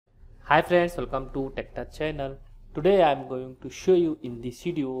Hi friends, welcome to TechTouch channel. Today I am going to show you in this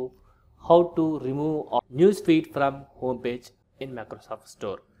video how to remove a newsfeed from homepage in Microsoft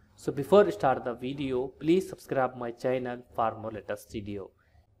Store. So before we start the video, please subscribe my channel for more latest video.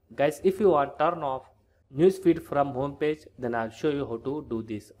 Guys, if you want turn off newsfeed from homepage, then I'll show you how to do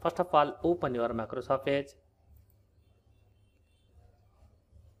this. First of all, open your Microsoft Edge.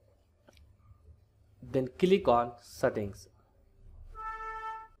 Then click on settings.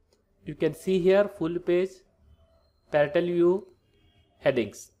 You can see here full page, parental view,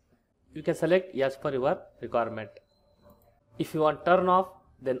 headings. You can select yes for your requirement. If you want turn off,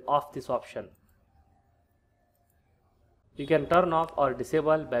 then off this option. You can turn off or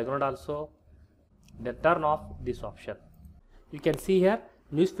disable background also, then turn off this option. You can see here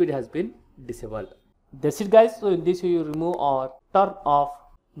newsfeed has been disabled. That's it guys. So in this way you remove or turn off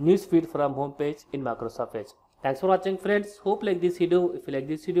newsfeed from homepage in Microsoft Edge. Thanks for watching friends. Hope like this video. If you like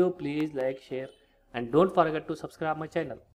this video, please like, share and don't forget to subscribe my channel.